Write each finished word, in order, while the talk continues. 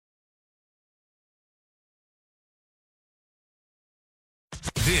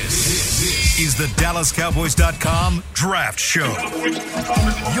This is the DallasCowboys.com Draft Show.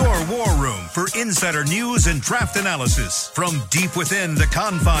 Your war room for insider news and draft analysis from deep within the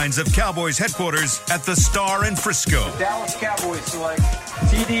confines of Cowboys headquarters at the Star in Frisco. The Dallas Cowboys select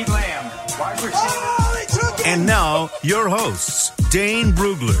TD Lamb, wide receiver. And now, your hosts, Dane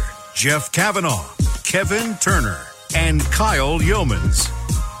Brugler, Jeff Kavanaugh, Kevin Turner, and Kyle Yeomans.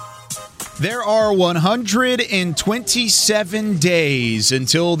 There are 127 days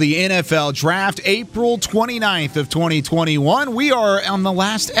until the NFL Draft, April 29th of 2021. We are on the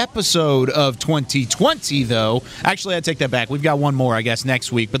last episode of 2020, though. Actually, I take that back. We've got one more, I guess,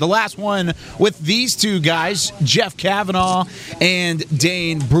 next week. But the last one with these two guys, Jeff Kavanaugh and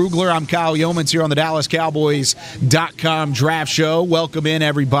Dane Brugler. I'm Kyle Yeomans here on the DallasCowboys.com Draft Show. Welcome in,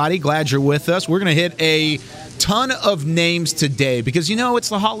 everybody. Glad you're with us. We're going to hit a ton of names today because, you know, it's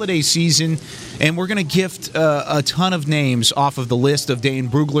the holiday season, and we're going to gift a ton of names off of the list of Dane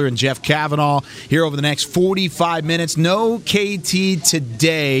Brugler and Jeff Kavanaugh here over the next 45 minutes. No KT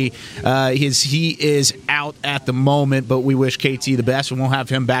today. He is out at the moment, but we wish KT the best, and we'll have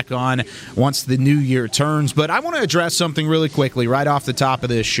him back on once the new year turns. But I want to address something really quickly right off the top of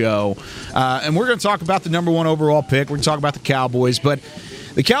this show, and we're going to talk about the number one overall pick. We're going to talk about the Cowboys, but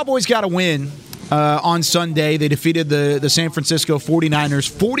the Cowboys got to win. On Sunday, they defeated the San Francisco 49ers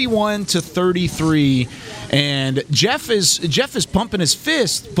 41-33, and Jeff is pumping his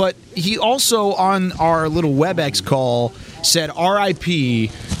fist, but he also on our little WebEx call said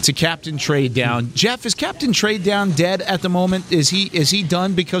R.I.P. to Captain Trade Down. Jeff, is Captain Trade Down dead at the moment? Is he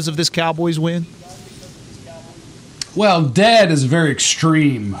done because of this Cowboys win? Well, dead is a very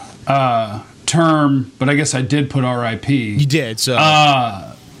extreme term, but I guess I did put R.I.P. You did, so.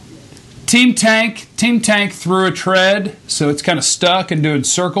 Team Tank threw a tread, so it's kind of stuck and doing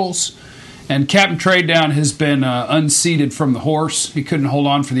circles. And Captain Trade Down has been unseated from the horse. He couldn't hold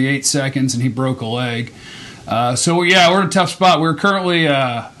on for the 8 seconds, and he broke a leg. So, yeah, we're in a tough spot. We're currently,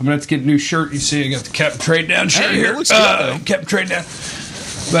 I'm going to have to get a new shirt. You see, I got the Captain Trade Down shirt here. It looks good, Captain Trade Down.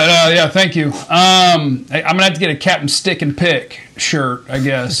 But, yeah, thank you. I'm going to have to get a Captain Stick and Pick shirt, I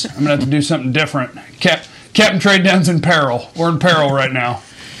guess. I'm going to have to do something different. Captain Trade Down's in peril. We're in peril right now.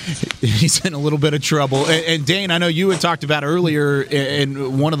 He's in a little bit of trouble. And Dane, I know you had talked about earlier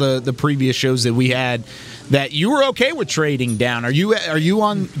in one of the previous shows that we had that you were okay with trading down. Are you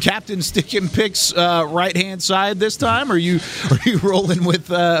on Captain Stick and Pick's right hand side this time? Or are you rolling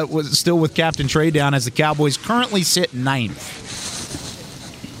with still with Captain Trade Down as the Cowboys currently sit ninth?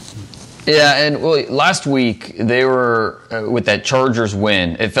 Yeah, and well, last week they were with that Chargers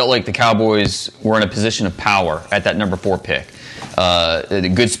win. It felt like the Cowboys were in a position of power at that number 4 pick. A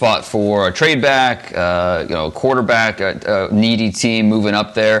good spot for a trade back, quarterback, a needy team moving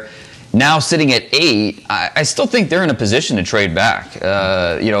up there. Now sitting at 8, I still think they're in a position to trade back.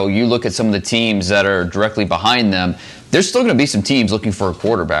 You look at some of the teams that are directly behind them. There's still going to be some teams looking for a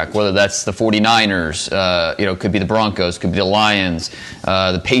quarterback, whether that's the 49ers, could be the Broncos, could be the Lions,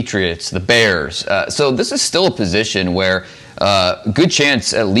 the Patriots, the Bears. So this is still a position where good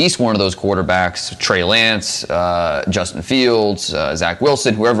chance at least one of those quarterbacks, Trey Lance, Justin Fields, Zach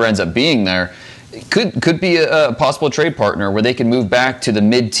Wilson, whoever ends up being there, could be a possible trade partner where they can move back to the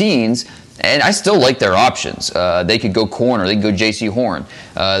mid-teens. And I still like their options. They could go corner. They could go J.C. Horn.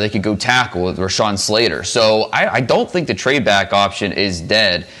 They could go tackle with Rashawn Slater. So I don't think the trade back option is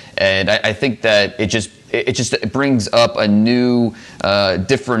dead. And I think that it brings up a new,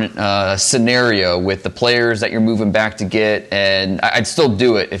 different scenario with the players that you're moving back to get. And I'd still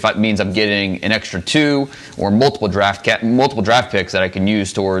do it if it means I'm getting an extra 2 or multiple draft picks that I can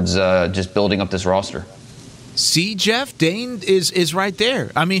use towards just building up this roster. See, Jeff, Dane is right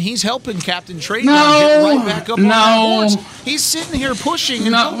there. I mean, he's helping Captain Trade Down get right back up on the horse. He's sitting here pushing.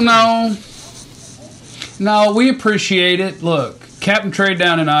 No, we appreciate it. Look, Captain Trade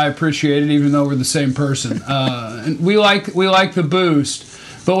Down and I appreciate it, even though we're the same person. And we like the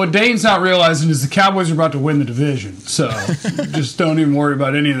boost. But what Dane's not realizing is the Cowboys are about to win the division. So just don't even worry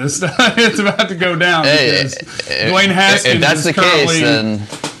about any of this stuff. It's about to go down because Dwayne Haskins if that's the case, then...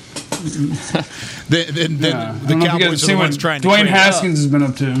 The Cowboys are the ones trying to Dwayne trade Haskins up. Has been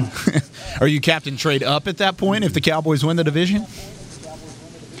up to. Are you Captain Trade up at that point if the Cowboys win the division?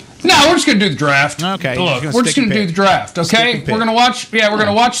 No, we're just going to do the draft. Okay. Look, we're just going to do the draft, okay? We're going to watch we're going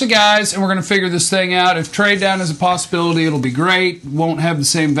to watch the guys, and we're going to figure this thing out. If trade down is a possibility, it'll be great. Won't have the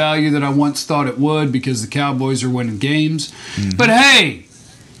same value that I once thought it would because the Cowboys are winning games. Mm-hmm. But hey,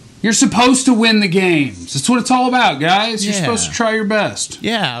 you're supposed to win the games. That's what it's all about, guys. You're supposed to try your best.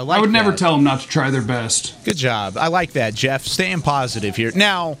 Yeah, I would never tell them not to try their best. Good job. I like that, Jeff. Staying positive here.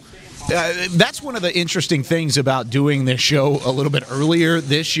 Now, That's one of the interesting things about doing this show a little bit earlier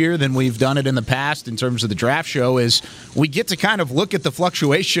this year than we've done it in the past in terms of the draft show is we get to kind of look at the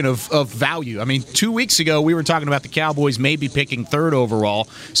fluctuation of value. I mean, 2 weeks ago, we were talking about the Cowboys maybe picking 3rd overall.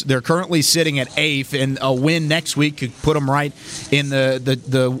 So they're currently sitting at 8th, and a win next week could put them right in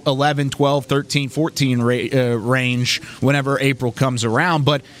the 11, 12, 13, 14 range whenever April comes around.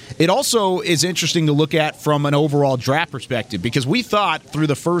 But it also is interesting to look at from an overall draft perspective because we thought through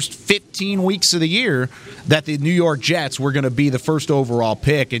the first 15 weeks of the year that the New York Jets were going to be the 1st overall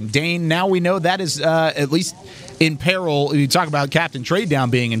pick. And Dane, now we know that is at least in peril. You talk about Captain Trade Down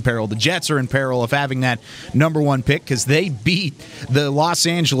being in peril. The Jets are in peril of having that number 1 pick because they beat the Los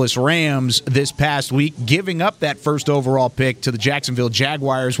Angeles Rams this past week, giving up that 1st overall pick to the Jacksonville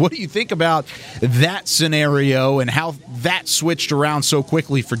Jaguars. What do you think about that scenario and how that switched around so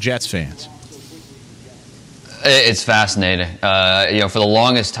quickly for Jets fans? It's fascinating. For the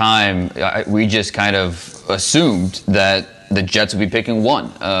longest time, we just kind of assumed that the Jets would be picking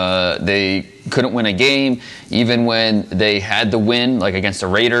 1. They couldn't win a game. Even when they had the win, like against the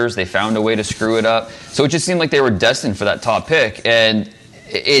Raiders, they found a way to screw it up. So it just seemed like they were destined for that top pick. And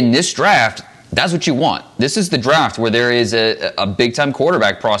in this draft, that's what you want. This is the draft where there is a big-time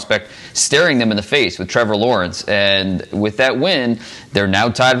quarterback prospect staring them in the face with Trevor Lawrence. And with that win, they're now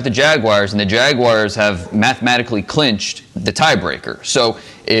tied with the Jaguars, and the Jaguars have mathematically clinched the tiebreaker. So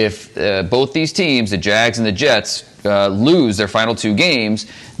if both these teams, the Jags and the Jets, lose their final 2 games,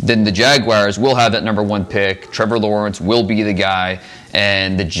 then the Jaguars will have that number 1 pick. Trevor Lawrence will be the guy.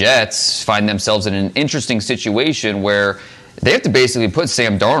 And the Jets find themselves in an interesting situation where they have to basically put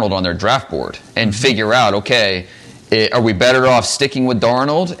Sam Darnold on their draft board and figure out, okay, are we better off sticking with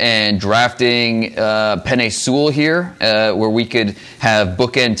Darnold and drafting Penei Sewell here, where we could have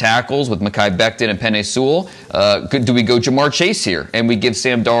bookend tackles with Mekhi Becton and Penei Sewell? Do we go Jamar Chase here and we give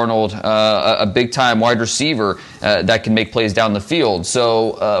Sam Darnold a big-time wide receiver that can make plays down the field?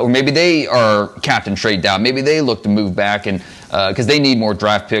 So, or maybe they are Captain Trade Down. Maybe they look to move back and because they need more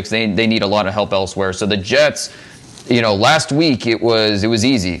draft picks. They need a lot of help elsewhere. So the Jets, last week it was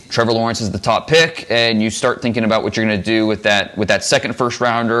easy. Trevor Lawrence is the top pick, and you start thinking about what you're going to do with that second first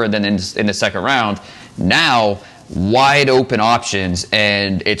rounder, and then in the second round. Now, wide open options,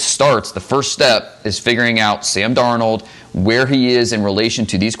 and it starts. The first step is figuring out Sam Darnold, where he is in relation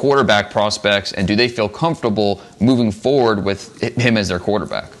to these quarterback prospects, and do they feel comfortable moving forward with him as their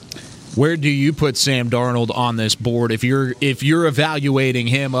quarterback? Where do you put Sam Darnold on this board if you're evaluating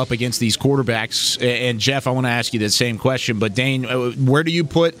him up against these quarterbacks? And Jeff, I want to ask you the same question, but Dane, where do you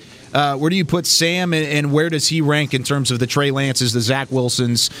put Sam, and where does he rank in terms of the Trey Lances, the Zach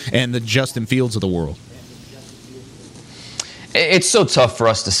Wilsons, and the Justin Fields of the world? It's so tough for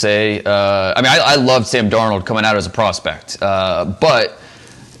us to say. I loved Sam Darnold coming out as a prospect, but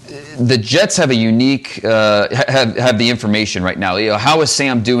the Jets have a unique have the information right now. How is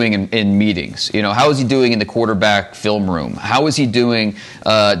Sam doing in meetings? How is he doing in the quarterback film room? How is he doing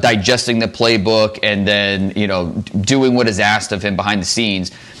digesting the playbook and then doing what is asked of him behind the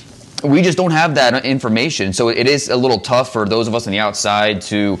scenes? We just don't have that information, so it is a little tough for those of us on the outside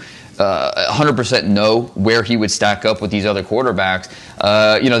to 100% know where he would stack up with these other quarterbacks.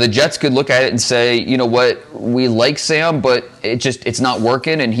 The Jets could look at it and say, you know what, we like Sam, but it's not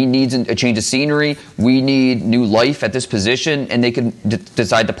working, and he needs a change of scenery. We need new life at this position, and they can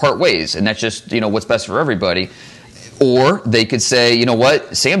decide to part ways, and that's just what's best for everybody. Or they could say, you know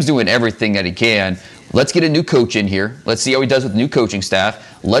what, Sam's doing everything that he can. Let's get a new coach in here. Let's see how he does with the new coaching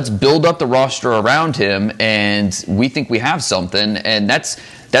staff. Let's build up the roster around him, and we think we have something. And that's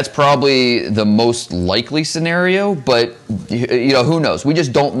probably the most likely scenario, but who knows? We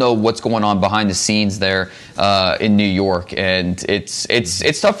just don't know what's going on behind the scenes there in New York, and it's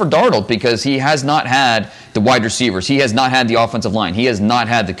tough for Darnold because he has not had the wide receivers, he has not had the offensive line, he has not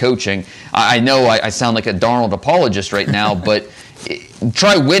had the coaching. I know I sound like a Darnold apologist right now, but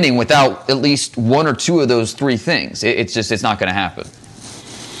try winning without at least one or two of those 3 things. It's not going to happen.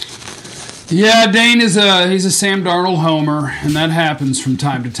 Yeah, Dane he's a Sam Darnold homer, and that happens from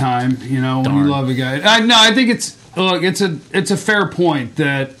time to time. When you love a guy. I think it's a fair point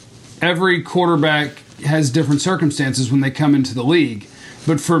that every quarterback has different circumstances when they come into the league.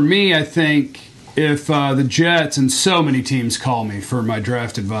 But for me, I think if the Jets, and so many teams call me for my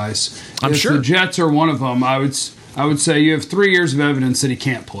draft advice, if the Jets are one of them, I would say you have 3 years of evidence that he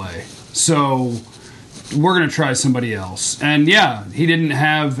can't play. So we're going to try somebody else. And yeah, he didn't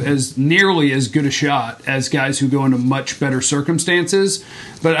have nearly as good a shot as guys who go into much better circumstances.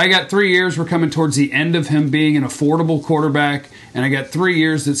 But I got 3 years. We're coming towards the end of him being an affordable quarterback. And I got 3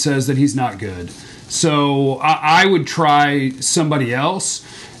 years that says that he's not good. So I would try somebody else.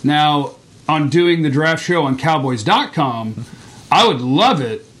 Now, on doing the draft show on Cowboys.com, I would love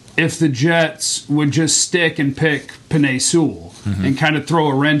it if the Jets would just stick and pick Penei Sewell and kind of throw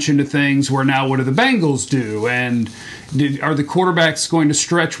a wrench into things where now what do the Bengals do? And are the quarterbacks going to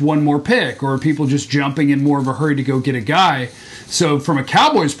stretch one more pick, or are people just jumping in more of a hurry to go get a guy? So from a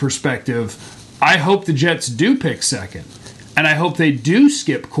Cowboys perspective, I hope the Jets do pick second, and I hope they do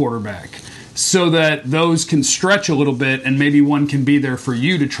skip quarterback so that those can stretch a little bit and maybe one can be there for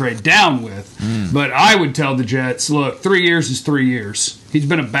you to trade down with. But I would tell the Jets, look, 3 years is 3 years. He's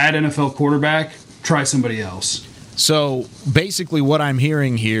been a bad NFL quarterback. Try somebody else. So basically what I'm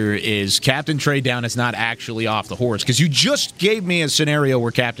hearing here is Captain Trade Down is not actually off the horse, because you just gave me a scenario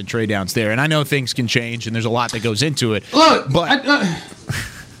where Captain Trade Down's there, and I know things can change and there's a lot that goes into it. Look, but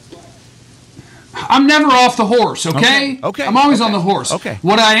I'm never off the horse, okay? Okay. I'm always on the horse. Okay.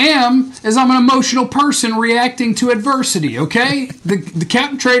 What I am is I'm an emotional person reacting to adversity, okay? The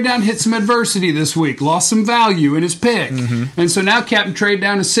Captain Trade Down hit some adversity this week, lost some value in his pick. And so now Captain Trade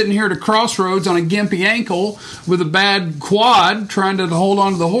Down is sitting here at a crossroads on a gimpy ankle with a bad quad trying to hold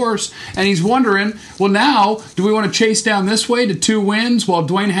on to the horse, and he's wondering, well, now, do we want to chase down this way to 2 wins while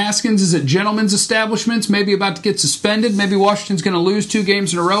Dwayne Haskins is at gentlemen's establishments, maybe about to get suspended, maybe Washington's going to lose 2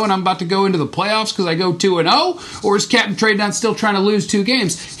 games in a row and I'm about to go into the playoffs because I go 2-0, or is Captain Trade Down still trying to lose 2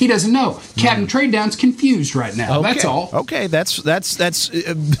 games? He doesn't know. Captain Trade Down's confused right now. Okay. That's all. Okay, that's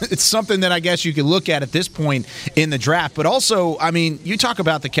it's something that I guess you could look at this point in the draft. But also, I mean, you talk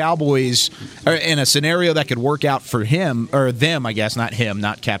about the Cowboys in a scenario that could work out for him, or them, I guess, not him,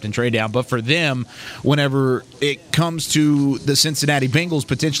 not Captain Trade Down, but for them whenever it comes to the Cincinnati Bengals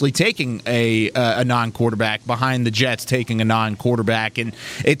potentially taking a non-quarterback behind the Jets taking a non-quarterback, and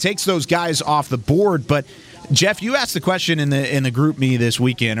it takes those guys off the board. But Jeff, you asked the question in the group me this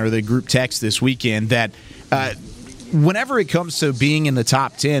weekend, or the group text this weekend, that whenever it comes to being in the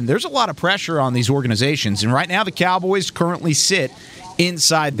top 10, there's a lot of pressure on these organizations. And right now the Cowboys currently sit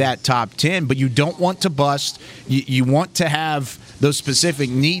inside that top 10, but you don't want to bust. You want to have those specific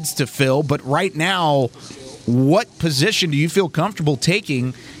needs to fill. But right now, what position do you feel comfortable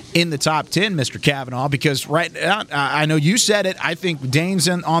taking in the top 10, Mr. Kavanaugh? Because right now, I know you said it, I think Dane's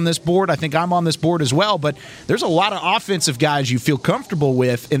on this board, I think I'm on this board as well, but there's a lot of offensive guys you feel comfortable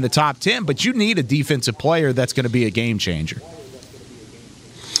with in the top 10, but you need a defensive player that's going to be a game changer.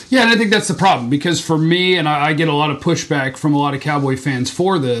 Yeah, and I think that's the problem, because for me, and I get a lot of pushback from a lot of Cowboy fans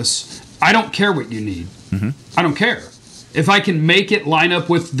for this, I don't care what you need. I don't care. If I can make it line up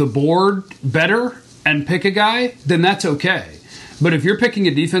with the board better and pick a guy, then that's okay. But if you're picking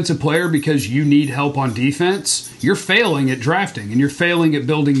a defensive player because you need help on defense, you're failing at drafting and you're failing at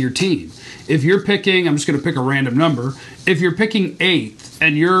building your team. If you're picking, I'm just going to pick a random number, if you're picking 8th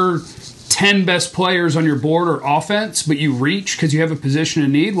and your 10 best players on your board are offense, but you reach because you have a position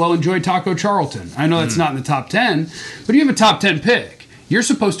in need, well, enjoy Taco Charlton. I know that's not in the top 10, but you have a top 10 pick. You're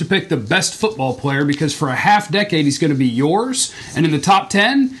supposed to pick the best football player because for a half decade he's going to be yours, and in the top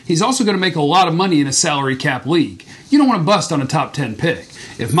 10, he's also going to make a lot of money in a salary cap league. You don't want to bust on a top 10 pick.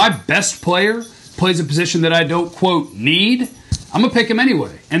 If my best player plays a position that I don't, quote, need, I'm going to pick him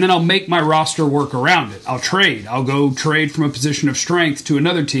anyway. And then I'll make my roster work around it. I'll trade. I'll go trade from a position of strength to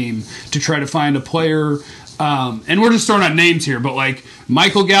another team to try to find a player. And we're just throwing out names here, but like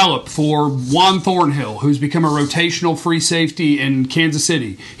Michael Gallup for Juan Thornhill, who's become a rotational free safety in Kansas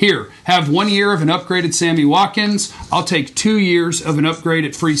City. Here, have 1 year of an upgraded Sammy Watkins. I'll take 2 years of an upgrade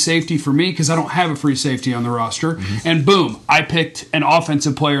at free safety for me because I don't have a free safety on the roster. And boom, I picked an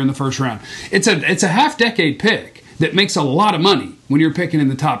offensive player in the first round. It's a half-decade pick that makes a lot of money when you're picking in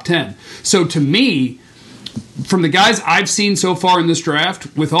the top 10. So to me, from the guys I've seen so far in this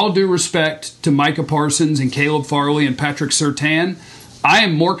draft, with all due respect to Micah Parsons and Caleb Farley and Patrick Surtain, I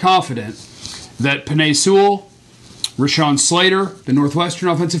am more confident that Penei Sewell, Rashawn Slater, the Northwestern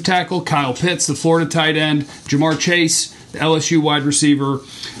offensive tackle, Kyle Pitts, the Florida tight end, Jamar Chase, the LSU wide receiver,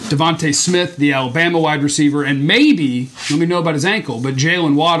 Devontae Smith, the Alabama wide receiver, and maybe, let me know about his ankle, but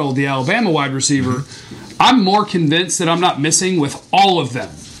Jalen Waddle, the Alabama wide receiver, I'm more convinced that I'm not missing with all of them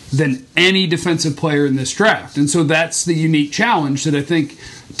than any defensive player in this draft. And so that's the unique challenge that I think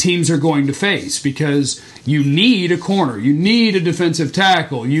teams are going to face, because you need a corner, you need a defensive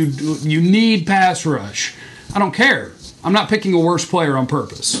tackle, you need pass rush. I don't care. I'm not picking a worse player on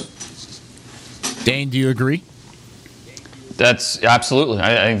purpose. Dane, do you agree? That's absolutely.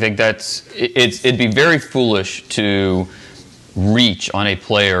 I think it'd be very foolish to reach on a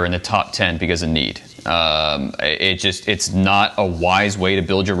player in the top 10 because of need. It's not a wise way to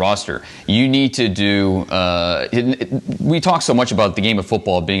build your roster. You need to do. We talk so much about the game of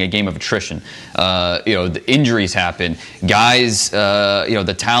football being a game of attrition. The injuries happen. Guys,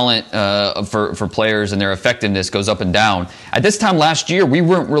 the talent for players and their effectiveness goes up and down. At this time last year, we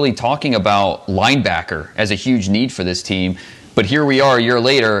weren't really talking about linebacker as a huge need for this team. But here we are a year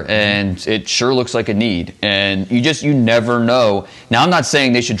later, and it sure looks like a need. And you never know. Now, I'm not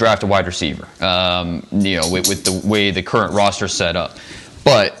saying they should draft a wide receiver, with the way the current roster is set up.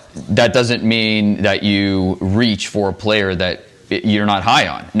 But that doesn't mean that you reach for a player that you're not high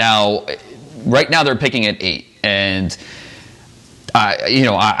on. Now, right now they're picking at 8, and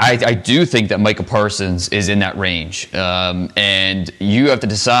I do think that Micah Parsons is in that range, and you have to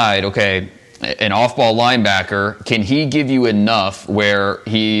decide, okay, an off-ball linebacker, can he give you enough where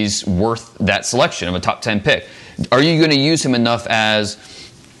he's worth that selection of a top 10 pick? Are you going to use him enough as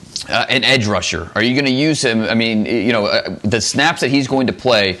an edge rusher? Are you going to use him? I mean, the snaps that he's going to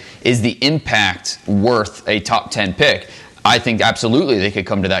play, is the impact worth a top 10 pick? I think absolutely they could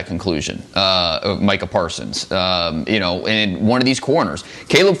come to that conclusion of Micah Parsons. In one of these corners,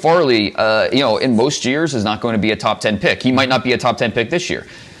 Caleb Farley, in most years is not going to be a top 10 pick. He might not be a top 10 pick this year.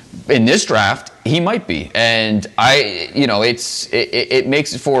 In this draft, he might be, and it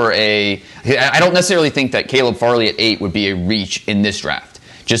makes it for a. I don't necessarily think that Caleb Farley at 8 would be a reach in this draft.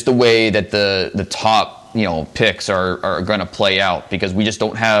 Just the way that the top picks are going to play out, because we just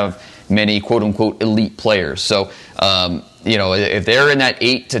don't have many quote unquote elite players. So if they're in that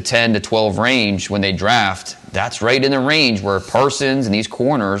 8 to 10 to 12 range when they draft, that's right in the range where Parsons and these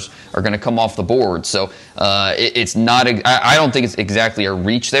corners are going to come off the board. So it's not. I don't think it's exactly a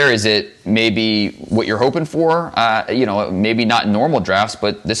reach there. Is it maybe what you're hoping for? Maybe not in normal drafts,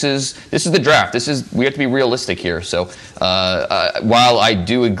 but this is the draft. We have to be realistic here. So while I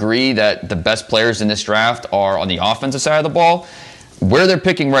do agree that the best players in this draft are on the offensive side of the ball, where they're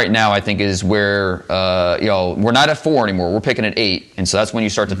picking right now, I think, is where we're not at 4 anymore. We're picking at 8, and so that's when you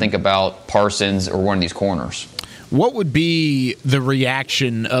start to think about Parsons or one of these corners. What would be the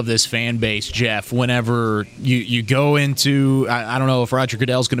reaction of this fan base, Jeff, whenever you go into, I don't know if Roger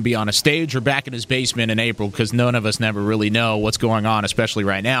Goodell's going to be on a stage or back in his basement in April, because none of us never really know what's going on, especially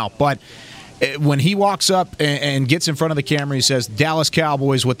right now. But when he walks up and gets in front of the camera, he says, Dallas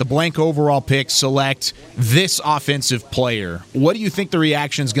Cowboys with the blank overall pick select this offensive player. What do you think the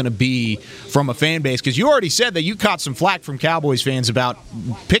reaction is going to be from a fan base? Because you already said that you caught some flack from Cowboys fans about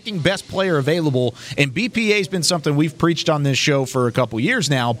picking best player available, and BPA has been something we've preached on this show for a couple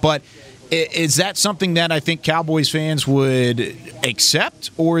years now. But is that something that I think Cowboys fans would accept,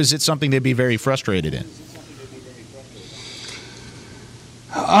 or is it something they'd be very frustrated in?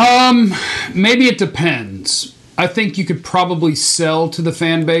 Maybe it depends. I think you could probably sell to the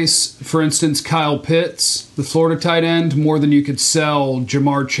fan base, for instance, Kyle Pitts, the Florida tight end, more than you could sell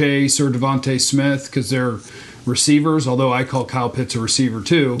Jamar Chase or Devontae Smith, because they're receivers, although I call Kyle Pitts a receiver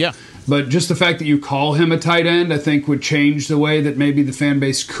too. Yeah. But just the fact that you call him a tight end, I think, would change the way that maybe the fan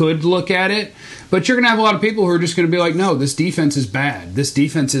base could look at it. But you're going to have a lot of people who are just going to be like, no, this defense is bad. This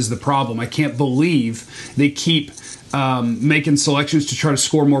defense is the problem. I can't believe they keep making selections to try to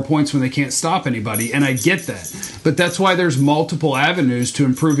score more points when they can't stop anybody. And I get that. But that's why there's multiple avenues to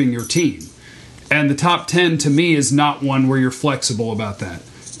improving your team. And the top 10, to me, is not one where you're flexible about that.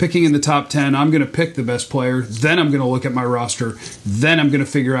 Picking in the top 10, I'm going to pick the best player, then I'm going to look at my roster, then I'm going to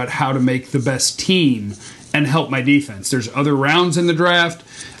figure out how to make the best team and help my defense. There's other rounds in the draft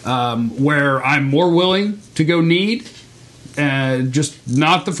where I'm more willing to go need, just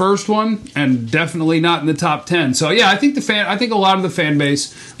not the first one, and definitely not in the top 10. So yeah, I think a lot of the fan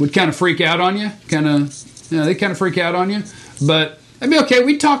base would kind of freak out on you. They kind of freak out on you, but that'd be okay.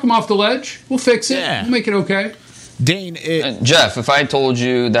 We'd talk them off the ledge. We'll fix it. Yeah. We'll make it okay. Dane, Jeff, if I told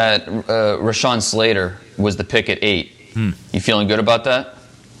you that Rashawn Slater was the pick at 8, you feeling good about that?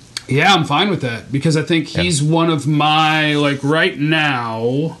 Yeah, I'm fine with that, because I think he's one of my, right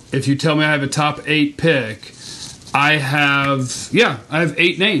now, if you tell me I have a top 8 pick, I have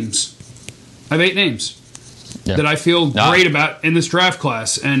 8 names. I have 8 names that I feel great about in this draft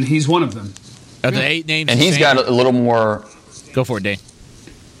class, and he's one of them. Are the 8 names? And he's got a little more. Go for it, Dane.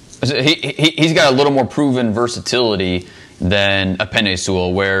 He's got a little more proven versatility than a Penei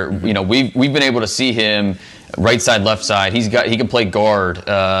Sewell, where we've been able to see him right side, left side. He can play guard,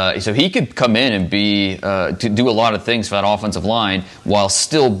 so he could come in and be to do a lot of things for that offensive line while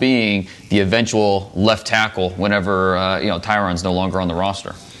still being the eventual left tackle whenever Tyron's no longer on the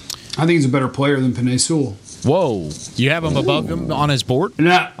roster. I think he's a better player than Penei Sewell. Whoa, you have him above him on his board?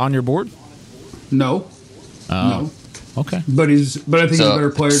 On your board? No. No. Okay. But I think he's a better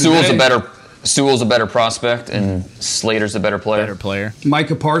player. Sewell's today. Sewell's a better prospect and Slater's a better player.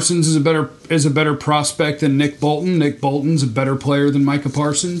 Micah Parsons is a better prospect than Nick Bolton. Nick Bolton's a better player than Micah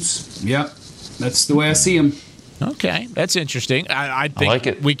Parsons. Yep, that's the way I see him. Okay, that's interesting. I think like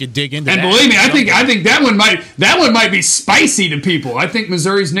it. We could dig into and that. And believe me, I think that one might be spicy to people. I think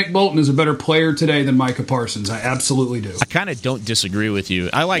Missouri's Nick Bolton is a better player today than Micah Parsons. I absolutely do. I kind of don't disagree with you.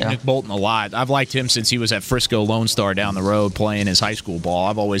 I like Nick Bolton a lot. I've liked him since he was at Frisco Lone Star down the road playing his high school ball.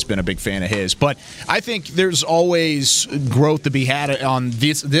 I've always been a big fan of his. But I think there's always growth to be had on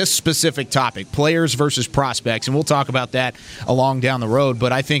this specific topic, players versus prospects, and we'll talk about that along down the road.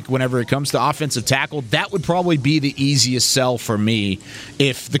 But I think whenever it comes to offensive tackle, that would probably be the easiest sell for me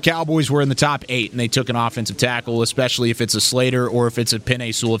if the Cowboys were in the top 8 and they took an offensive tackle, especially if it's a Slater or if it's a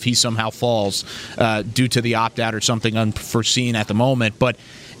Penei Sewell, if he somehow falls due to the opt-out or something unforeseen at the moment. But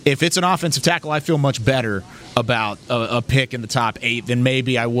if it's an offensive tackle, I feel much better about a pick in the top 8 than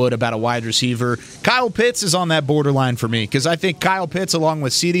maybe I would about a wide receiver. Kyle Pitts is on that borderline for me because I think Kyle Pitts, along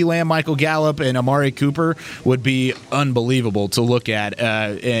with CeeDee Lamb, Michael Gallup, and Amari Cooper, would be unbelievable to look at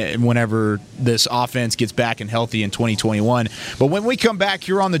whenever this offense gets back and healthy in 2021. But when we come back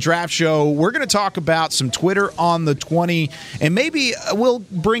here on the Draft Show, we're going to talk about some Twitter on the 20, and maybe we'll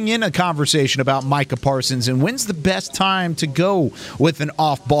bring in a conversation about Micah Parsons and when's the best time to go with an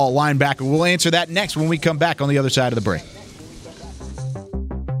off-ball linebacker. We'll answer that next when we come back on the other side of the break.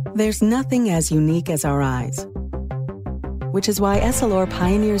 There's nothing as unique as our eyes, which is why Essilor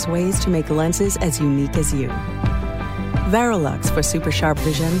pioneers ways to make lenses as unique as you. Verilux for super sharp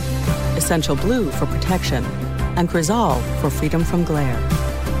vision, Essential Blue for protection, and Crizal for freedom from glare.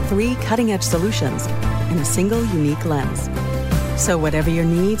 3 cutting-edge solutions in a single unique lens. So whatever your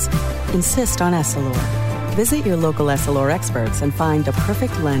needs, insist on Essilor. Visit your local Essilor experts and find the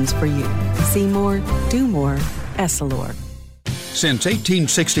perfect lens for you. See more, do more, Essilor. Since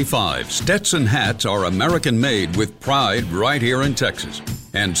 1865, Stetson hats are American-made with pride right here in Texas.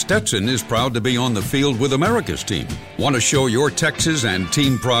 And Stetson is proud to be on the field with America's team. Want to show your Texas and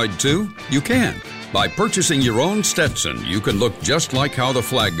team pride too? You can. By purchasing your own Stetson, you can look just like how the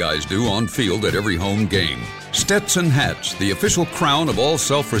flag guys do on field at every home game. Stetson hats, the official crown of all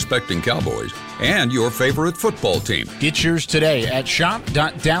self-respecting Cowboys, and your favorite football team. Get yours today at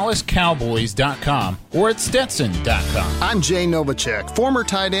shop.dallascowboys.com or at stetson.com. I'm Jay Novacek, former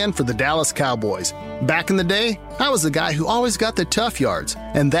tight end for the Dallas Cowboys. Back in the day, I was the guy who always got the tough yards,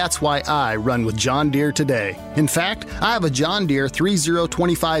 and that's why I run with John Deere today. In fact, I have a John Deere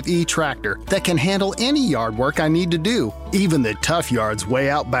 3025E tractor that can handle any yard work I need to do, even the tough yards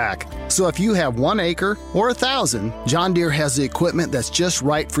way out back. So if you have 1 acre or 1,000, John Deere has the equipment that's just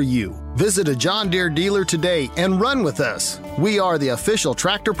right for you. Visit a John Deere dealer today and run with us. We are the official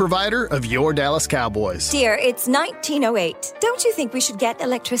tractor provider of your Dallas Cowboys. Dear, it's 1908. Don't you think we should get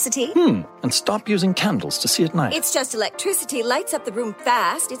electricity? And stop using candles to see at night. It's just electricity lights up the room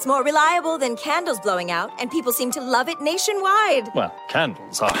fast. It's more reliable than candles blowing out, and people seem to love it nationwide. Well,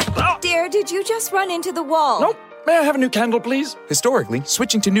 candles are... Dear, did you just run into the wall? Nope. May I have a new candle, please? Historically,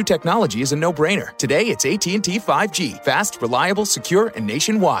 switching to new technology is a no-brainer. Today, it's AT&T 5G. Fast, reliable, secure, and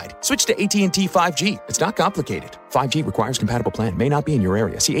nationwide. Switch to AT&T 5G. It's not complicated. 5G requires compatible plan. May not be in your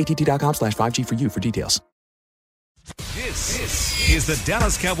area. See att.com/5G for you for details. This is the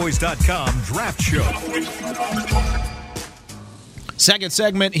DallasCowboys.com Draft Show. Second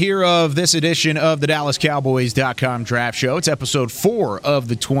segment here of this edition of the DallasCowboys.com Draft Show. It's episode 4 of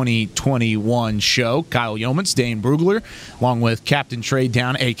the 2021 show. Kyle Yeomans, Dane Brugler, along with Captain Trade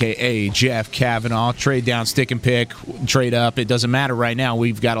Down, a.k.a. Jeff Kavanaugh. Trade down, stick and pick, trade up. It doesn't matter right now.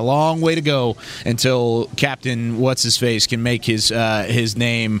 We've got a long way to go until Captain What's-His-Face can make his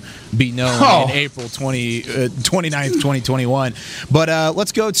name be known in April 29th, 2021. But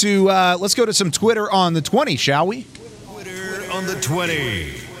let's go to some Twitter on the 20, shall we? On the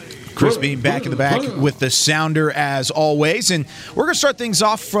 20. Chris Beam back in the back with the sounder as always. And we're going to start things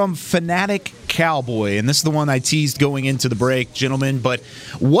off from Fanatic Cowboy. And this is the one I teased going into the break, gentlemen. But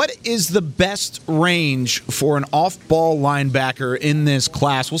what is the best range for an off-ball linebacker in this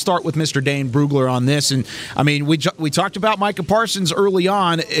class? We'll start with Mr. Dane Brugler on this. And, I mean, we talked about Micah Parsons early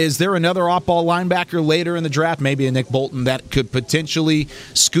on. Is there another off-ball linebacker later in the draft, maybe a Nick Bolton, that could potentially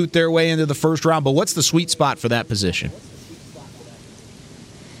scoot their way into the first round? But what's the sweet spot for that position?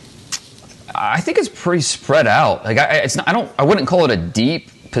 I think it's pretty spread out. Like I wouldn't call it a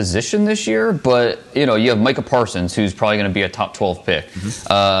deep position this year, but you have Micah Parsons, who's probably going to be a top 12 pick.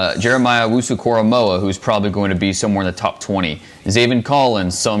 Jeremiah Owusu-Koramoah, who's probably going to be somewhere in the top 20. Zaven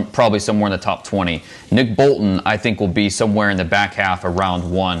Collins, probably somewhere in the top 20. Nick Bolton, I think, will be somewhere in the back half of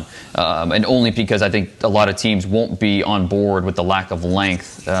round 1, and only because I think a lot of teams won't be on board with the lack of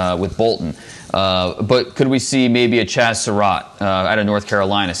length with Bolton. But could we see maybe a Chaz Surratt out of North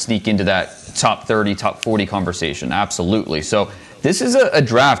Carolina sneak into that top 30, top 40 conversation? Absolutely. So this is a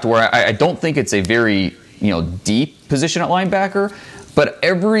draft where I don't think it's a very deep position at linebacker, but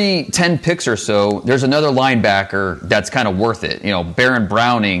every 10 picks or so, there's another linebacker that's kind of worth it. Baron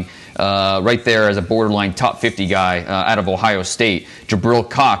Browning, right there as a borderline top 50 guy out of Ohio State. Jabril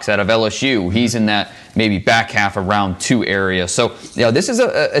Cox out of LSU. He's in that maybe back half of round 2 area. So this is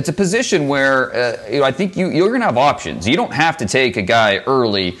it's a position where I think you're going to have options. You don't have to take a guy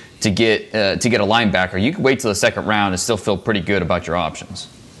early to get a linebacker. You can wait till the second round and still feel pretty good about your options.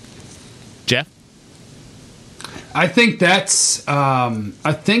 Jeff? I think that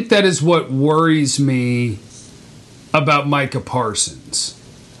is what worries me about Micah Parsons.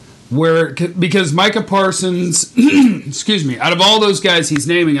 Because Micah Parsons, excuse me, out of all those guys he's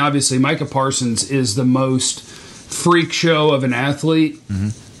naming, obviously Micah Parsons is the most freak show of an athlete.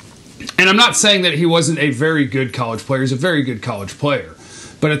 Mm-hmm. And I'm not saying that he wasn't a very good college player. He's a very good college player.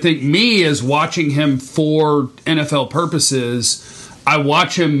 But I think me, as watching him for NFL purposes, I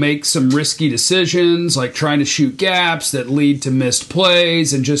watch him make some risky decisions, like trying to shoot gaps that lead to missed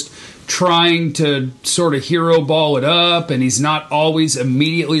plays and just trying to sort of hero ball it up, and he's not always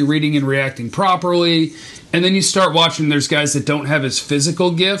immediately reading and reacting properly. And then you start watching, there's guys that don't have his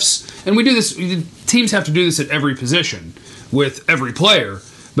physical gifts. And we do this, teams have to do this at every position with every player.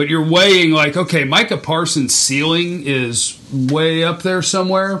 But you're weighing like, okay, Micah Parsons' ceiling is way up there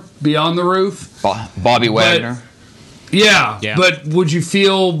somewhere beyond the roof. Bobby Wagner. Yeah, but would you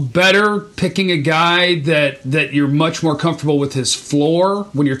feel better picking a guy that you're much more comfortable with his floor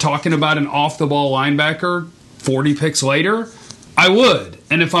when you're talking about an off-the-ball linebacker 40 picks later? I would.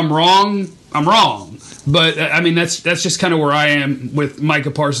 And if I'm wrong, I'm wrong. But, I mean, that's just kind of where I am with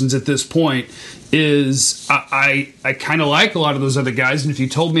Micah Parsons at this point, is I kind of like a lot of those other guys. And if you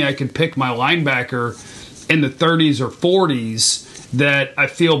told me I could pick my linebacker in the 30s or 40s, that I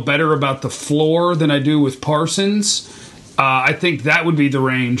feel better about the floor than I do with Parsons, I think that would be the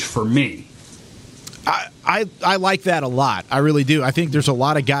range for me. I like that a lot. I really do. I think there's a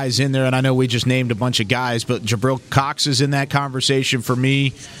lot of guys in there, and I know we just named a bunch of guys, but Jabril Cox is in that conversation for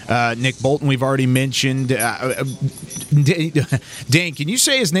me. Nick Bolton, we've already mentioned. Dane, can you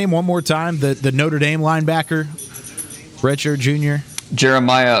say his name one more time? The Notre Dame linebacker, redshirt junior?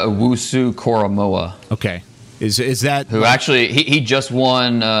 Jeremiah Owusu-Koramoah. Okay. Is that who actually he just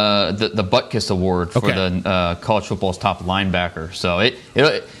won the Butkus Award for the college football's top linebacker? So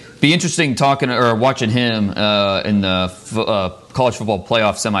it'll be interesting watching him in the college football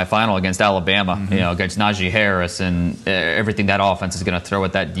playoff semifinal against Alabama. Mm-hmm. Against Najee Harris and everything that offense is going to throw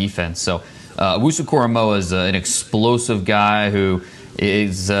at that defense. So Owusu-Koramoah is an explosive guy who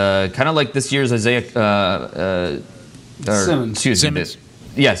is kind of like this year's Isaiah Simmons.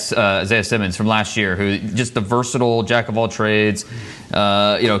 Yes, Isaiah Simmons from last year, who just the versatile jack of all trades.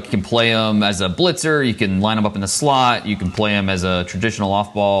 You can play him as a blitzer. You can line him up in the slot. You can play him as a traditional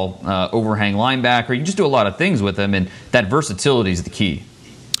off-ball overhang linebacker. You can just do a lot of things with him, and that versatility is the key.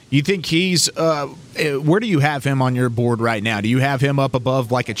 You think he's where do you have him on your board right now? Do you have him up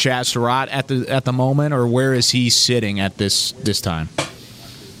above like a Chaz Surratt at the moment, or where is he sitting at this time?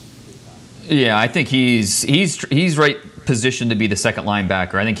 Yeah, I think he's right positioned to be the second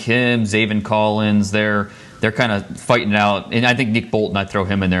linebacker. I think him, Zaven Collins, they're kind of fighting out, and I think Nick Bolton, I'd throw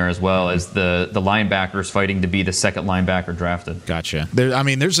him in there as well as the linebackers fighting to be the second linebacker drafted. Gotcha.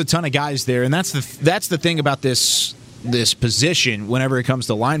 There's a ton of guys there, and that's the thing about this position. Whenever it comes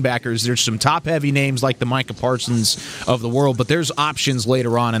to linebackers, there's some top-heavy names like the Micah Parsons of the world, but there's options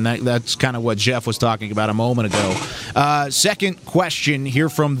later on, and that's kind of what Jeff was talking about a moment ago. Second question here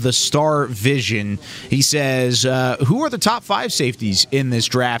from the Star Vision. He says, who are the top 5 safeties in this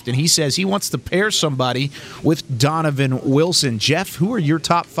draft? And he says he wants to pair somebody with Donovan Wilson. Jeff, who are your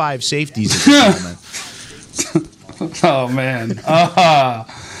top 5 safeties at this moment? Oh, man.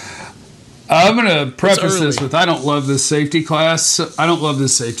 I'm going to preface this with I don't love this safety class. I don't love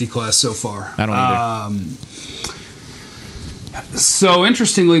this safety class so far. I don't either. So,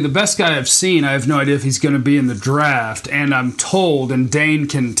 interestingly, the best guy I've seen, I have no idea if he's going to be in the draft, and I'm told, and Dane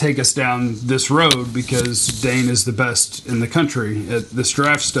can take us down this road because Dane is the best in the country at this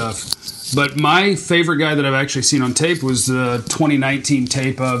draft stuff. But my favorite guy that I've actually seen on tape was the 2019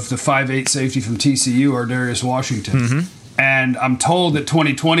 tape of the 5'8 safety from TCU, Ardarius Washington. Mm-hmm. And I'm told that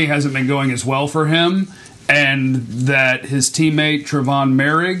 2020 hasn't been going as well for him, and that his teammate Trevon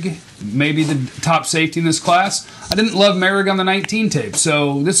Merrick may be the top safety in this class. I didn't love Merrick on the 19 tape,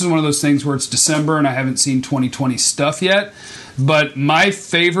 so this is one of those things where it's December and I haven't seen 2020 stuff yet. But my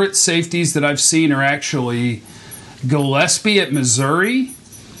favorite safeties that I've seen are actually Gillespie at Missouri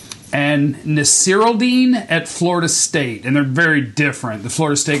and Nasiruddin at Florida State, and they're very different. The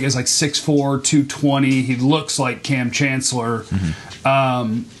Florida State guy's like 6'4", 220. He looks like Cam Chancellor.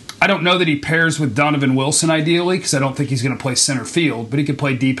 I don't know that he pairs with Donovan Wilson ideally, because I don't think he's going to play center field, but he can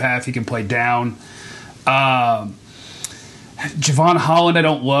play deep half, he can play down. Javon Holland I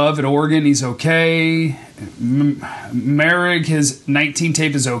don't love at Oregon. He's okay. Merrick, his 19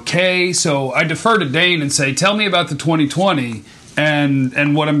 tape is okay. So I defer to Dane and say, tell me about the 2020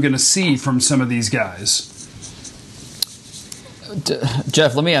 and what I'm going to see from some of these guys.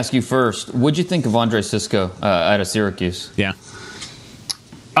 Jeff, let me ask you first. What'd you think of Andre Cisco out of Syracuse? Yeah.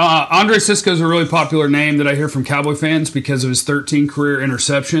 Andre Cisco is a really popular name that I hear from Cowboy fans because of his 13 career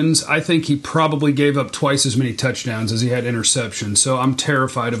interceptions. I think he probably gave up twice as many touchdowns as he had interceptions. So I'm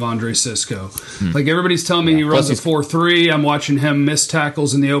terrified of Andre Cisco. Like everybody's telling me he runs a 4.3. I'm watching him miss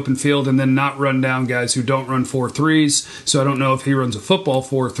tackles in the open field and then not run down guys who don't run 4.3s. So I don't know if he runs a football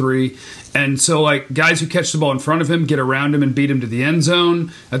 4.3. And so, like, guys who catch the ball in front of him, get around him and beat him to the end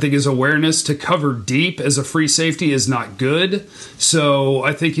zone. I think his awareness to cover deep as a free safety is not good. So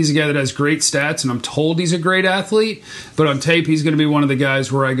I think he's a guy that has great stats, and I'm told he's a great athlete. But on tape, he's going to be one of the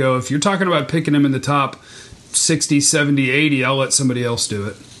guys where I go, if you're talking about picking him in the top 60, 70, 80, I'll let somebody else do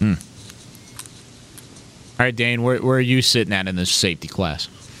it. All right, Dane, where are you sitting at in this safety class?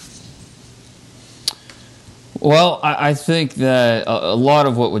 Well, I think that a lot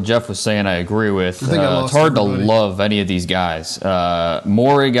of what Jeff was saying I agree with. It's hard to love any of these guys.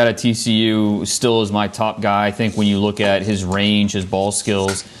 Maury got at TCU, still is my top guy. I think when you look at his range, his ball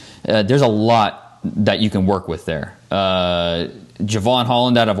skills, there's a lot that you can work with there. Javon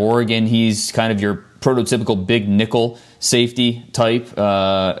Holland out of Oregon, he's kind of your prototypical big nickel safety type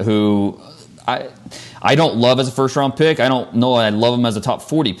who I don't love as a first-round pick. I don't know I love him as a top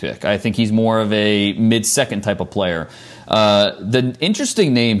 40 pick. I think he's more of a mid-second type of player. The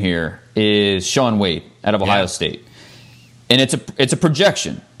interesting name here is Shaun Wade out of Ohio State. And it's a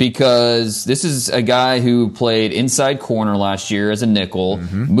projection because this is a guy who played inside corner last year as a nickel,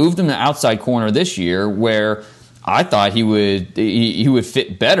 moved him to outside corner this year where I thought he would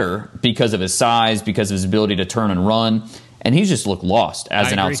fit better because of his size, because of his ability to turn and run, and he's just looked lost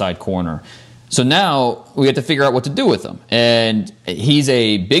as an outside corner. So now we have to figure out what to do with him. And he's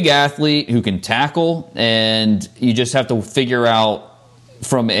a big athlete who can tackle, and you just have to figure out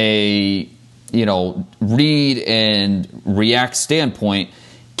from a, read and react standpoint,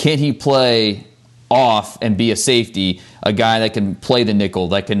 can he play off and be a safety, a guy that can play the nickel,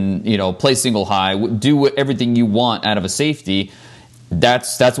 that can, play single high, do everything you want out of a safety.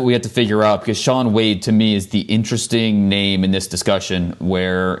 That's what we have to figure out, because Shaun Wade, to me, is the interesting name in this discussion,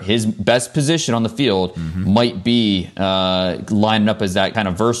 where his best position on the field might be lining up as that kind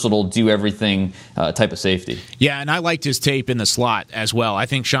of versatile, do-everything type of safety. Yeah, and I liked his tape in the slot as well. I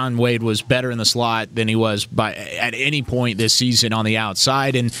think Shaun Wade was better in the slot than he was at any point this season on the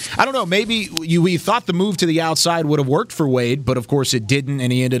outside. And I don't know, maybe we thought the move to the outside would have worked for Wade, but of course it didn't,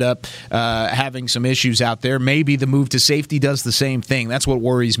 and he ended up having some issues out there. Maybe the move to safety does the same thing. That's what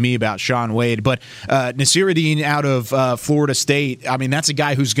worries me about Shaun Wade. But Nasiruddin out of Florida State, I mean, that's a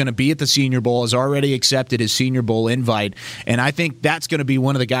guy who's going to be at the Senior Bowl, has already accepted his Senior Bowl invite, and I think that's going to be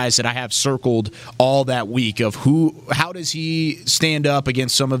one of the guys that I have circled all that week of how does he stand up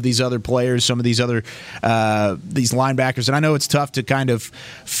against some of these other players, some of these other these linebackers. And I know it's tough to kind of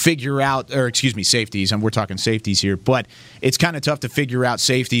figure out, or excuse me, safeties, and we're talking safeties here, but it's kind of tough to figure out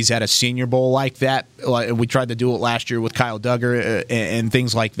safeties at a Senior Bowl like that. We tried to do it last year with Kyle Duggar and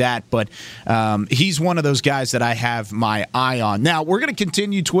things like that, but he's one of those guys that I have my eye on. Now, we're going to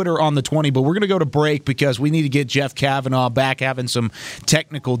continue Twitter on the 20, but we're going to go to break because we need to get Jeff Kavanaugh back, having some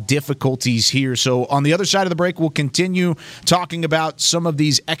technical difficulties here. So on the other side of the break, we'll continue talking about some of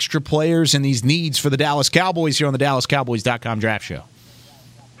these extra players and these needs for the Dallas Cowboys here on the DallasCowboys.com Draft Show.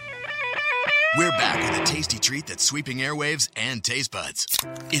 We're back with a tasty treat that's sweeping airwaves and taste buds.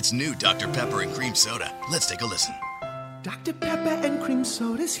 It's new Dr. Pepper and Cream Soda. Let's take a listen. Dr. Pepper and Cream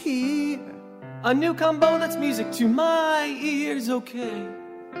Soda's here. A new combo that's music to my ears, okay.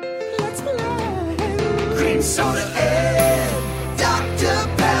 Let's play. Cream Soda and Dr.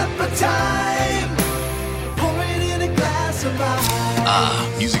 Pepper time. Pour it in a glass of ice.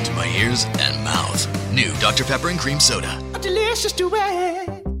 Ah, music to my ears and mouth. New Dr. Pepper and Cream Soda. A delicious duet.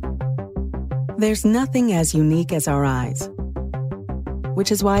 There's nothing as unique as our eyes,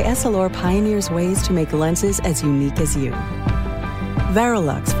 which is why Essilor pioneers ways to make lenses as unique as you.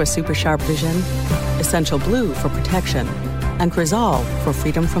 Verilux for super sharp vision, Essential Blue for protection, and Crizal for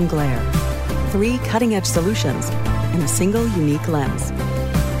freedom from glare. 3 cutting-edge solutions in a single unique lens.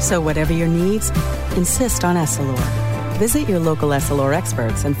 So whatever your needs, insist on Essilor. Visit your local Essilor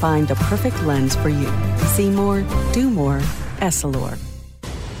experts and find the perfect lens for you. See more, do more, Essilor.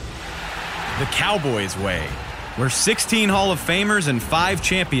 The Cowboys way, where 16 Hall of Famers and 5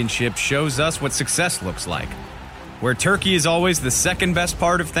 championships shows us what success looks like. Where turkey is always the second best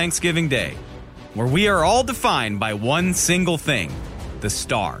part of Thanksgiving Day. Where we are all defined by one single thing, the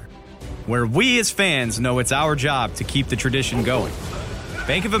star. Where we as fans know it's our job to keep the tradition going.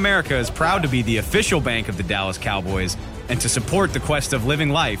 Bank of America is proud to be the official bank of the Dallas Cowboys and to support the quest of living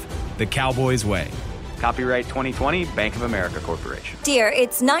life the Cowboys way. Copyright 2020, Bank of America Corporation. Dear,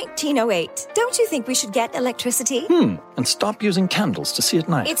 it's 1908. Don't you think we should get electricity? And stop using candles to see at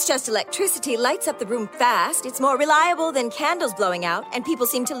night. It's just electricity lights up the room fast. It's more reliable than candles blowing out, and people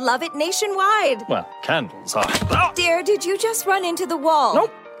seem to love it nationwide. Well, candles are... Dear, did you just run into the wall?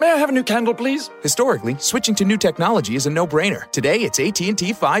 Nope. May I have a new candle, please? Historically, switching to new technology is a no-brainer. Today, it's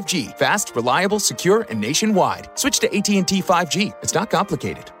AT&T 5G. Fast, reliable, secure, and nationwide. Switch to AT&T 5G. It's not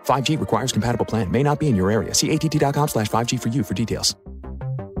complicated. 5G requires compatible plan. May not be in your area. See att.com/5G for you for details.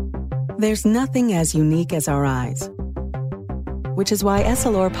 There's nothing as unique as our eyes, which is why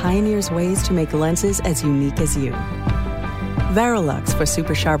Essilor pioneers ways to make lenses as unique as you. Verilux for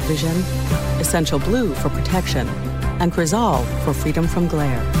super sharp vision, Essential Blue for protection, and Crizal for freedom from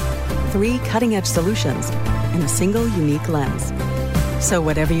glare. 3 cutting-edge solutions in a single unique lens. So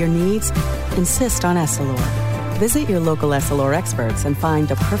whatever your needs, insist on Essilor. Visit your local Essilor experts and find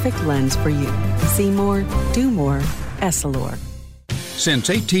the perfect lens for you. See more, do more, Essilor. Since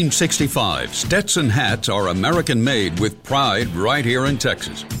 1865, Stetson hats are American-made with pride right here in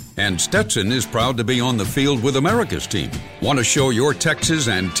Texas. And Stetson is proud to be on the field with America's team. Want to show your Texas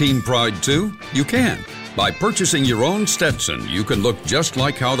and team pride too? You can. By purchasing your own Stetson, you can look just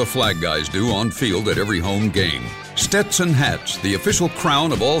like how the flag guys do on field at every home game. Stetson hats, the official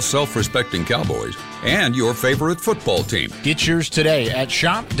crown of all self-respecting Cowboys, and your favorite football team. Get yours today at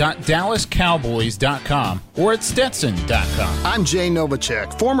shop.dallascowboys.com or at stetson.com. I'm Jay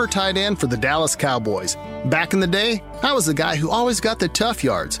Novacek, former tight end for the Dallas Cowboys. Back in the day, I was the guy who always got the tough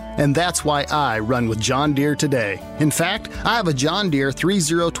yards, and that's why I run with John Deere today. In fact, I have a John Deere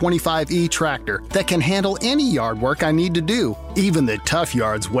 3025E tractor that can handle any yard work I need to do, even the tough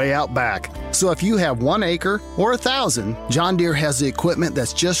yards way out back. So if you have 1 acre or 1,000, John Deere has the equipment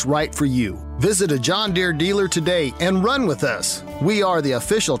that's just right for you. Visit a John Deere dealer today and run with us. We are the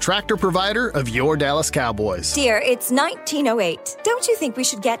official tractor provider of your Dallas Cowboys. Dear, it's 1908. Don't you think we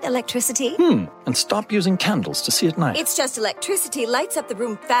should get electricity? And stop using candles to see at night. It's just electricity lights up the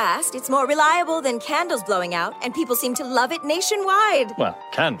room fast. It's more reliable than candles blowing out, and people seem to love it nationwide. Well,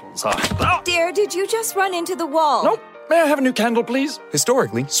 candles are... Dear, did you just run into the wall? Nope. May I have a new candle, please?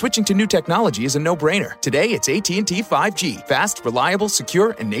 Historically, switching to new technology is a no-brainer. Today, it's AT&T 5G. Fast, reliable,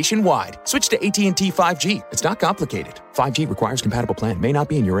 secure, and nationwide. Switch to AT&T 5G. It's not complicated. 5G requires compatible plan. May not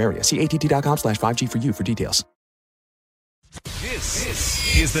be in your area. See att.com/5G for you for details.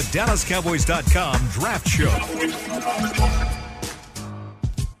 This is the DallasCowboys.com Draft Show.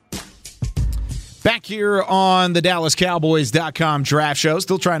 Back here on the DallasCowboys.com Draft Show.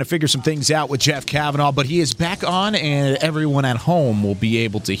 Still trying to figure some things out with Jeff Cavanaugh, but he is back on, and everyone at home will be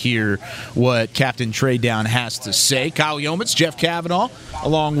able to hear what Captain Trade Down has to say. Kyle Yeomans, Jeff Cavanaugh,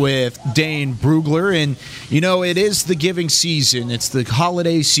 along with Dane Brugler. And, you know, it is the giving season. It's the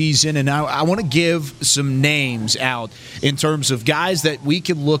holiday season, and I want to give some names out in terms of guys that we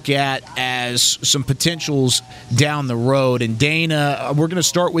can look at as some potentials down the road. And, Dane, we're going to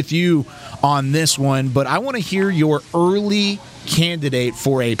start with you on this one, but I want to hear your early candidate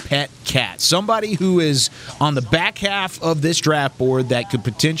for a pet cat, somebody who is on the back half of this draft board that could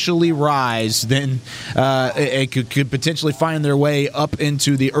potentially rise, then it could potentially find their way up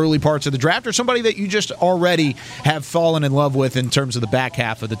into the early parts of the draft, or somebody that you just already have fallen in love with in terms of the back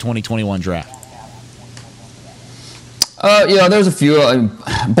half of the 2021 draft. There's a few.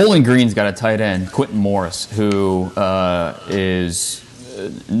 Bowling Green's got a tight end, Quentin Morris, who is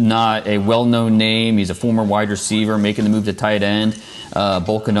not a well-known name. He's a former wide receiver making the move to tight end,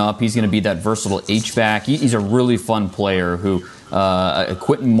 bulking up. He's going to be that versatile H-back. He's a really fun player who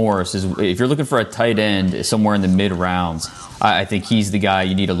Quentin Morris is. If you're looking for a tight end somewhere in the mid-rounds, I think he's the guy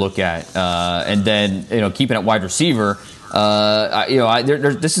you need to look at. And then, keeping at wide receiver,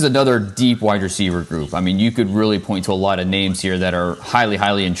 this is another deep wide receiver group. I mean, you could really point to a lot of names here that are highly,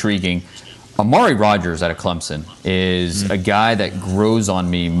 highly intriguing. Amari Rogers out of Clemson is a guy that grows on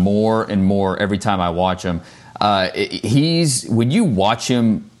me more and more every time I watch him. When you watch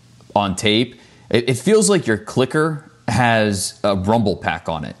him on tape, it feels like your clicker has a rumble pack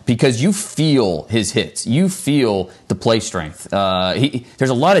on it because you feel his hits. You feel the play strength.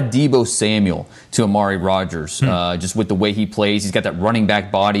 There's a lot of Deebo Samuel to Amari Rogers, just with the way he plays. He's got that running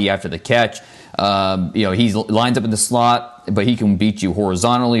back body after the catch. He lines up in the slot, but he can beat you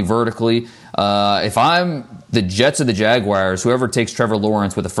horizontally, vertically. If I'm the Jets or the Jaguars, whoever takes Trevor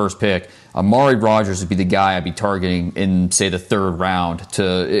Lawrence with the first pick, Amari Rogers would be the guy I'd be targeting in, say, the third round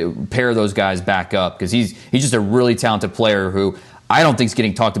to pair those guys back up because he's just a really talented player who I don't think is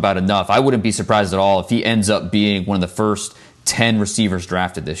getting talked about enough. I wouldn't be surprised at all if he ends up being one of the first 10 receivers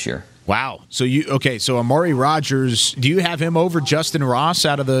drafted this year. Wow. So Amari Rogers, do you have him over Justin Ross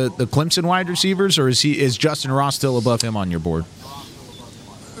out of the Clemson wide receivers, or is Justin Ross still above him on your board?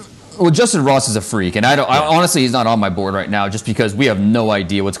 Well, Justin Ross is a freak, and honestly, he's not on my board right now just because we have no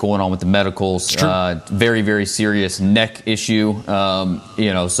idea what's going on with the medicals. Very, very serious neck issue.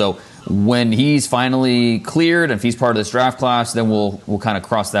 So when he's finally cleared, and if he's part of this draft class, then we'll kind of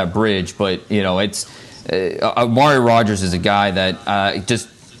cross that bridge. But it's Amari Rogers is a guy that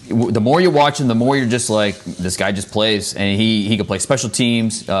the more you watch him, the more you're just like, this guy just plays, and he can play special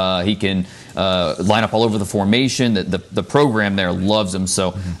teams. He can line up all over the formation. The program there loves him.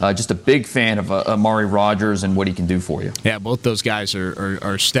 So just a big fan of Amari Rogers and what he can do for you. Yeah, both those guys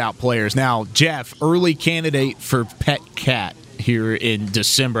are stout players. Now, Jeff, early candidate for Pet Cat here in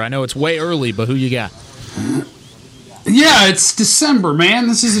December. I know it's way early, but who you got? Yeah, it's December, man.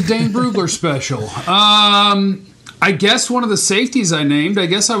 This is a Dane Brugler special. I guess one of the safeties I named, I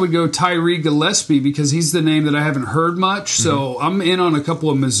guess I would go Tyree Gillespie because he's the name that I haven't heard much. So I'm in on a couple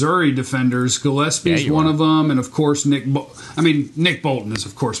of Missouri defenders. Gillespie's one of them, and of course Nick Bolton is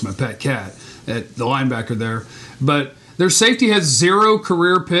of course my pet cat at the linebacker there. But their safety has 0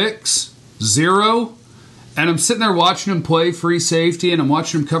 career picks, 0. And I'm sitting there watching him play free safety, and I'm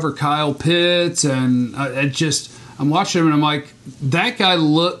watching him cover Kyle Pitts, and I'm watching him, and I'm like, that guy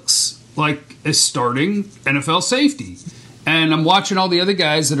looks like a starting NFL safety. And I'm watching all the other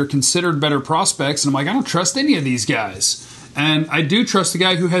guys that are considered better prospects, and I'm like, I don't trust any of these guys. And I do trust the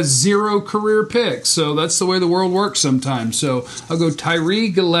guy who has 0 career picks. So that's the way the world works sometimes. So I'll go Tyree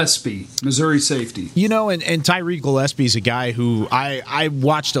Gillespie, Missouri safety. And Tyree Gillespie is a guy who I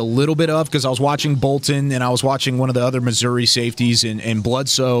watched a little bit of because I was watching Bolton and I was watching one of the other Missouri safeties and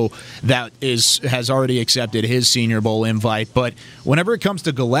Bledsoe that has already accepted his Senior Bowl invite. But whenever it comes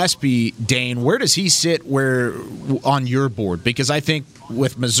to Gillespie, Dane, where does he sit on your board? Because I think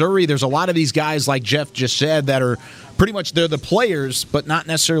with Missouri, there's a lot of these guys, like Jeff just said, that are pretty much they're the players, but not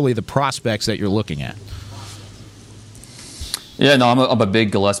necessarily the prospects that you're looking at. Yeah, no, I'm a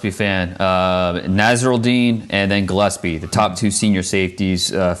big Gillespie fan. Nasruddin and then Gillespie, the top 2 senior safeties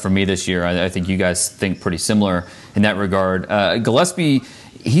for me this year. I think you guys think pretty similar in that regard. Gillespie,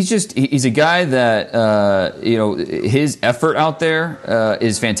 he's a guy that his effort out there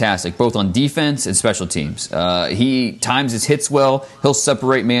is fantastic, both on defense and special teams. He times his hits well. He'll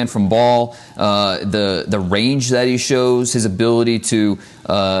separate man from ball. The range that he shows, his ability to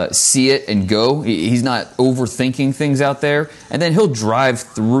see it and go. He's not overthinking things out there, and then he'll drive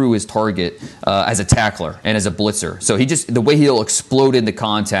through his target as a tackler and as a blitzer. So the way he'll explode into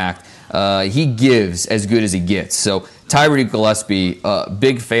contact. He gives as good as he gets. So Tyree Gillespie,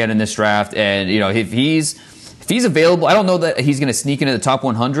 big fan in this draft, and if he's available, I don't know that he's going to sneak into the top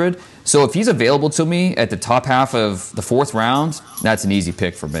 100. So if he's available to me at the top half of the 4th round, that's an easy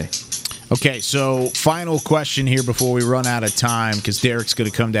pick for me. Okay, so final question here before we run out of time, because Derek's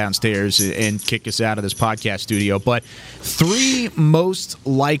going to come downstairs and kick us out of this podcast studio. But 3 most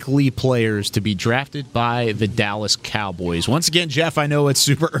likely players to be drafted by the Dallas Cowboys. Once again, Jeff, I know it's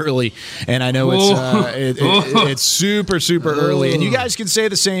super early, and I know it's super, super early. And you guys can say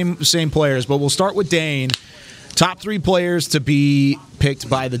the same players, but we'll start with Dane. Top 3 players to be picked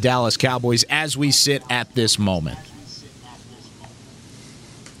by the Dallas Cowboys as we sit at this moment.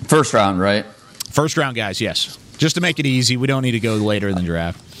 First round, right? First round guys, yes. Just to make it easy, we don't need to go later in the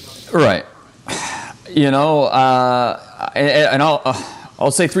draft. Right. And I'll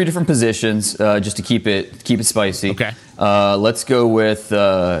say 3 different positions just to keep it spicy. Okay. Let's go with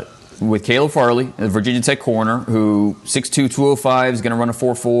Caleb Farley, the Virginia Tech corner, who 6'2", 205 is going to run a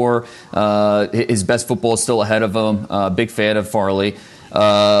 4.4. His best football is still ahead of him. Big fan of Farley.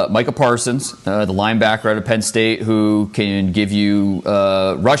 Micah Parsons, the linebacker out of Penn State, who can give you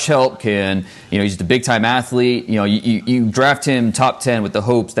rush help. He's just a big time athlete. You draft him top 10 with the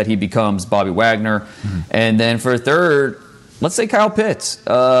hopes that he becomes Bobby Wagner. Mm-hmm. And then for a third, Let's say Kyle Pitts.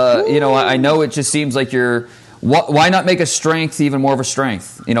 I know it just seems like why not make a strength even more of a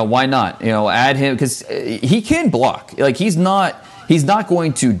strength? Why not? Add him because he can block. Like he's not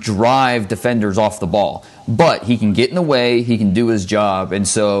going to drive defenders off the ball, but he can get in the way. He can do his job, and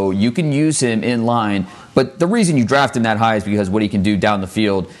so you can use him in line. But the reason you draft him that high is because what he can do down the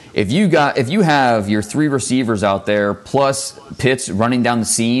field. If you have your 3 receivers out there plus Pitts running down the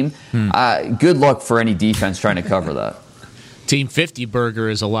seam, good luck for any defense trying to cover that. Team 50 Burger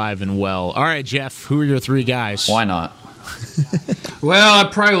is alive and well. All right, Jeff, who are your 3 guys? Why not? Well, I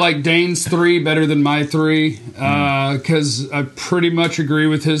probably like Dane's 3 better than my 3 because I pretty much agree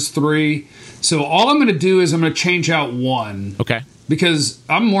with his 3. So all I'm going to do is I'm going to change out 1. Okay. Because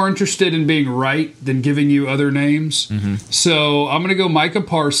I'm more interested in being right than giving you other names. Mm-hmm. So I'm going to go Micah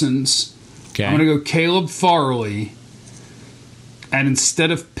Parsons. Okay. I'm going to go Caleb Farley. And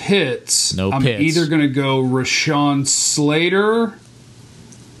instead of Pitts, I'm either going to go Rashawn Slater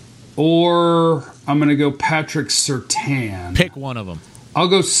or I'm going to go Patrick Surtain. Pick one of them. I'll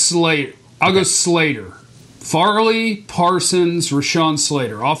go Slater. Go Slater. Farley, Parsons, Rashawn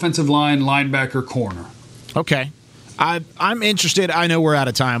Slater. Offensive line, linebacker, corner. Okay. I'm interested. I know we're out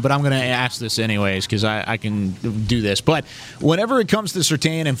of time, but I'm going to ask this anyways because I can do this. But whenever it comes to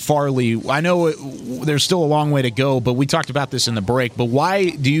Surtain and Farley, I know there's still a long way to go, but we talked about this in the break. But why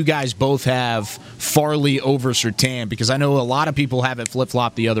do you guys both have Farley over Surtain? Because I know a lot of people have it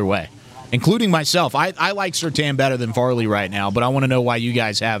flip-flop the other way, including myself. I like Surtain better than Farley right now, but I want to know why you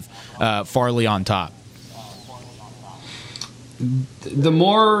guys have Farley on top. The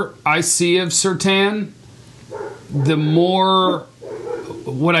more I see of Surtain, the more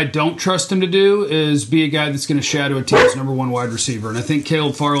what I don't trust him to do is be a guy that's going to shadow a team's number 1 wide receiver. And I think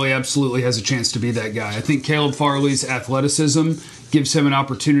Caleb Farley absolutely has a chance to be that guy. I think Caleb Farley's athleticism gives him an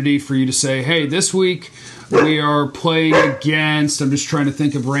opportunity for you to say, hey, this week we are playing against, I'm just trying to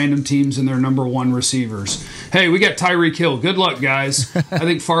think of random teams and their number 1 receivers. Hey, we got Tyreek Hill. Good luck, guys. I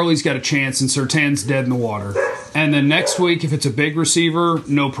think Farley's got a chance and Surtain's dead in the water. And then next week, if it's a big receiver,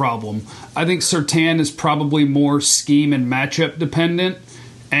 no problem. I think Surtain is probably more scheme and matchup dependent.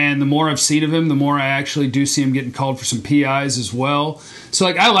 And the more I've seen of him, the more I actually do see him getting called for some PIs as well. So,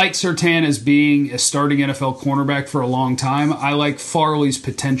 I like Surtain as being a starting NFL cornerback for a long time. I like Farley's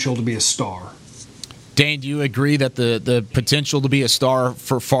potential to be a star. Dane, do you agree that the potential to be a star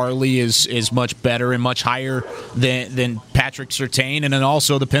for Farley is much better and much higher than Patrick Surtain? And then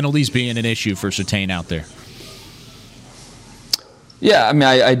also the penalties being an issue for Surtain out there. Yeah, I mean,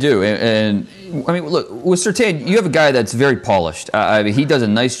 I do. And I mean, look, with Surtain, you have a guy that's very polished. I mean, he does a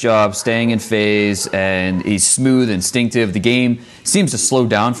nice job staying in phase, and he's smooth, instinctive. The game seems to slow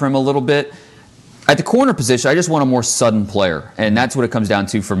down for him a little bit. At the corner position, I just want a more sudden player, and that's what it comes down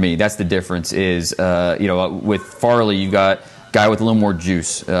to for me. That's the difference is, with Farley, you got a guy with a little more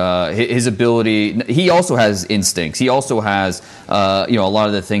juice. His ability, he also has instincts. He also has, a lot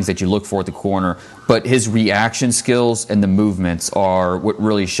of the things that you look for at the corner. But his reaction skills and the movements are what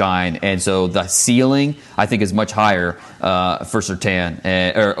really shine. And so the ceiling, I think, is much higher for Surtain,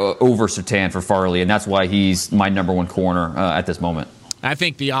 or over Surtain for Farley. And that's why he's my number 1 corner at this moment. I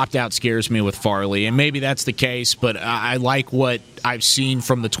think the opt-out scares me with Farley, and maybe that's the case, but I like what I've seen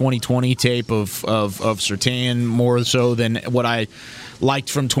from the 2020 tape of Surtain more so than what I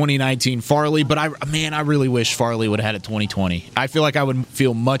liked from 2019 Farley, but I really wish Farley would have had a 2020. I feel like I would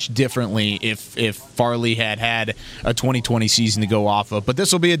feel much differently if Farley had a 2020 season to go off of. But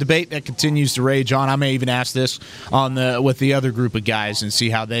this will be a debate that continues to rage on. I may even ask this with the other group of guys and see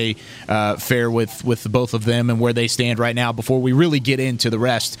how they fare with both of them and where they stand right now before we really get into the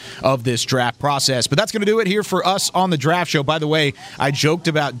rest of this draft process. But that's going to do it here for us on the Draft Show. By the way, I joked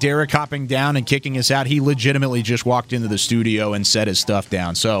about Derek hopping down and kicking us out. He legitimately just walked into the studio and set his stuff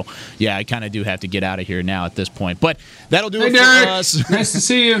down. So, yeah, I kind of do have to get out of here now at this point. But that'll do it Derek. for us. Nice to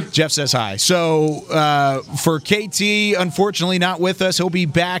see you. Jeff says hi. So, for KT, unfortunately not with us. He'll be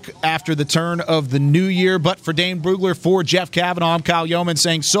back after the turn of the new year. But for Dane Brugler, for Jeff Cavanaugh, I'm Kyle Yeoman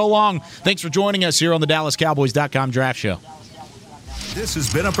saying so long. Thanks for joining us here on the DallasCowboys.com Draft Show. This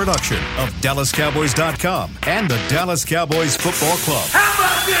has been a production of DallasCowboys.com and the Dallas Cowboys Football Club.